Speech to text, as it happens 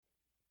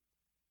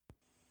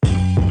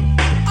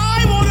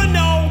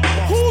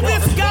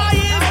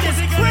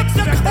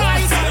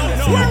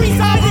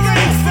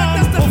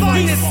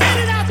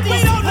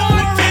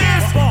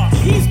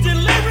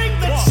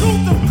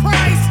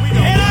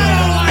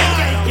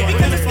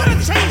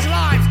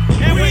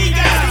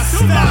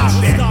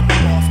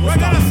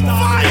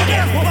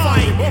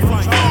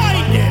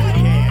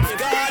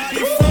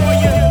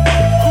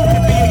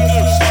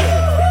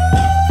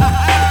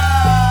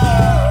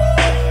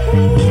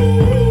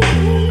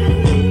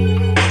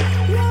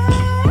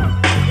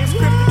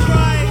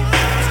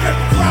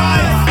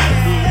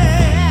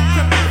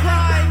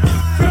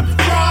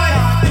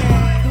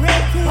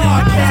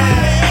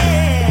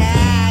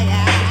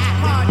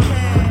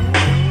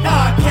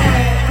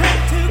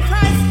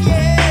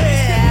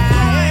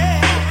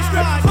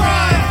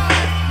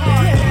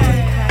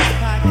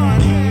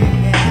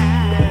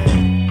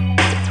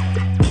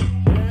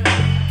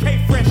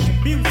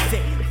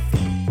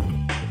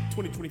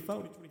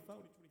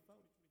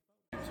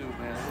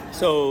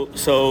Right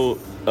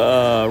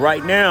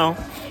now,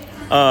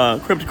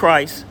 Crypto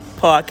Christ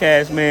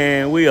podcast,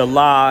 man, we are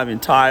live in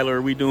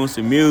Tyler. We doing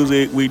some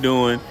music, we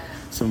doing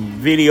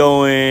some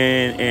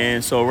videoing,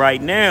 and so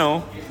right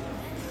now,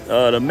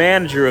 the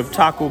manager of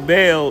Taco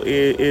Bell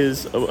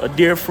is a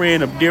dear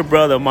friend, a dear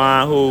brother of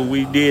mine who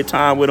we did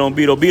time with on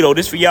Beto. Beto,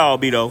 this for y'all,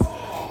 Beto.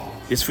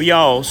 This for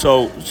y'all.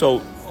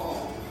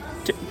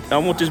 I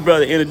want this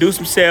brother to introduce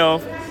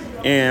himself,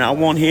 and I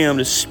want him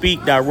to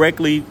speak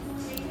directly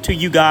to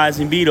you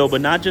guys in Beto,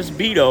 but not just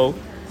Beto,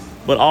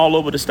 but all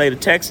over the state of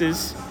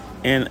Texas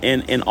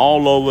and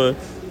all over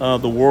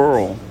the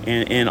world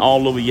and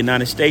all over the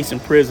United States in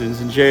prisons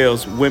and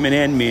jails, women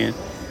and men.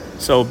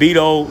 So,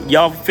 Beto,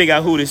 y'all figure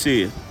out who this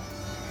is.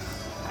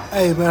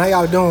 Hey, man, how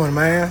y'all doing,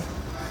 man?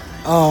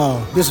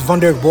 This is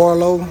Von Derek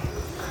Barlow.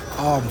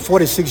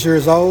 46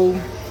 years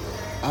old.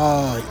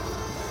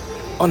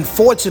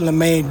 Unfortunately,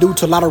 man, due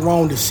to a lot of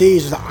wrong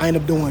decisions, I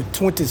ended up doing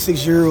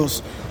 26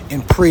 years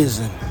in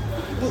prison.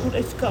 What they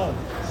used to call me?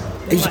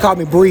 They used to call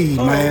me Breed,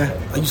 man.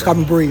 They used to call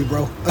me Breed,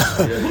 bro.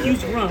 Who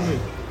used to run with?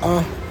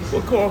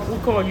 What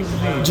car you was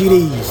in?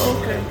 GDs.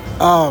 Okay.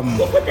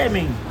 What that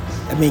mean?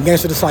 I mean,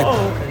 Gangster Disciple.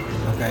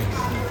 Oh, okay.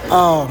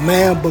 Oh,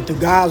 man, but through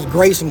God's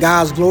grace and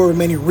God's glory,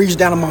 man, He reached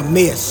down on my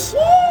mess.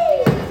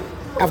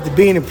 After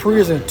being in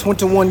prison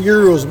 21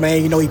 years,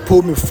 man, He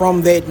pulled me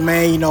from that,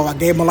 man. I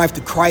gave my life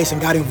to Christ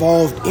and got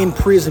involved in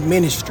prison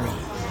ministry.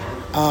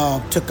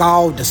 Took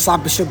all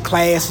discipleship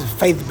classes,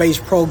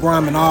 faith-based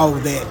program, and all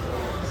of that.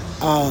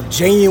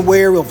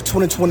 January of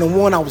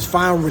 2021, I was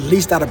finally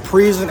released out of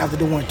prison after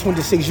doing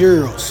 26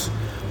 years.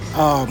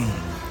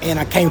 And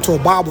I came to a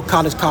Bible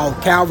college called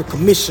Calvary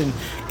Commission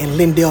in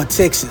Lindale,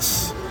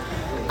 Texas.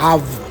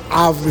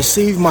 I've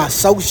received my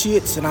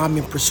associates, and I'm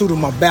in pursuit of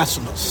my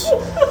bachelor's.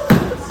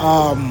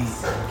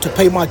 To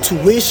pay my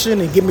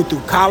tuition and get me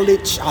through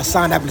college, I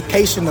signed an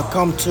application to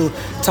come to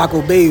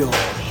Taco Bell.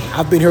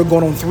 I've been here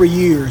going on 3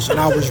 years, and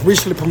I was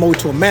recently promoted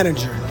to a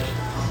manager.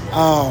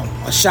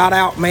 A shout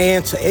out,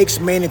 man, to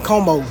X-Man and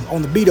Como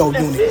on the Beto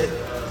unit.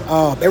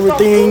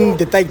 Everything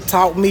that they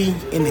taught me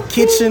in the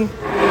kitchen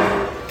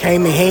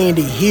came in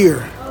handy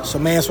here. So,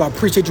 man, I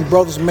appreciate you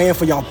brothers, man,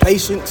 for y'all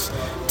patience,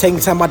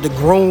 taking time out to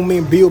groom me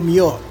and build me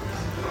up.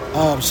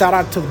 Shout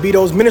out to the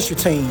Beto's ministry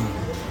team.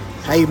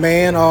 Hey,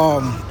 man,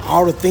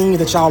 all the things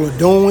that y'all are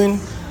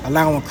doing,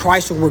 allowing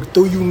Christ to work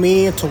through you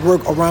men, to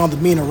work around the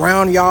men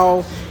around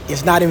y'all,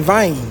 it's not in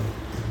vain.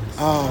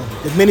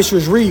 The ministry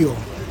is real.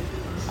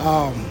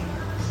 So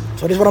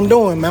this is what I'm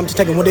doing, man. I'm just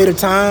taking one day at a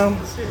time,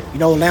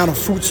 allowing the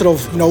fruits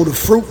of the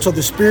fruits of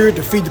the Spirit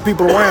to feed the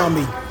people around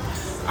me.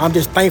 I'm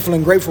just thankful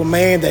and grateful,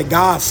 man, that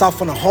God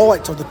softened the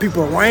hearts of the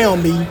people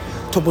around me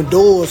to open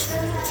doors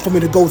for me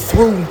to go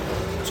through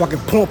so I can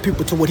point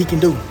people to what He can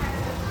do.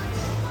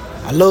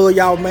 I love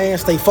y'all, man.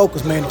 Stay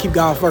focused, man. Keep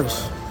God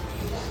first.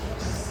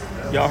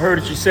 Y'all heard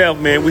it yourself,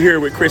 man. We're here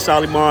with Chris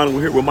Aliman, and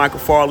we're here with Michael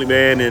Farley,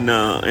 man.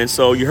 And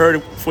so you heard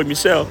it for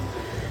yourself.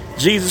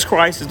 Jesus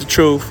Christ is the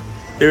truth.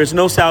 There is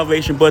no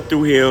salvation but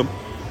through Him.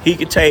 He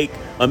could take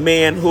a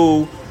man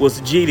who was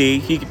a GD.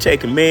 He could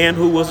take a man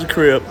who was a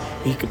Crip.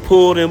 He could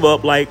pull them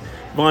up, like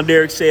Von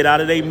Derek said, out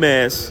of their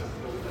mess.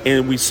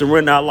 And we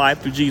surrender our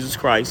life through Jesus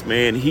Christ,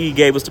 man. He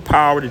gave us the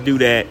power to do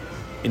that,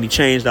 and He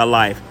changed our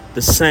life.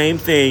 The same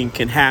thing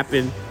can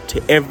happen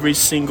to every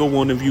single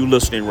one of you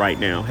listening right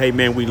now. Hey,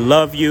 man, we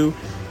love you.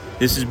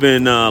 This has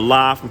been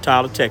live from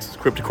Tyler, Texas,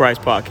 Crypto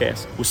Christ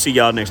Podcast. We'll see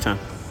y'all next time.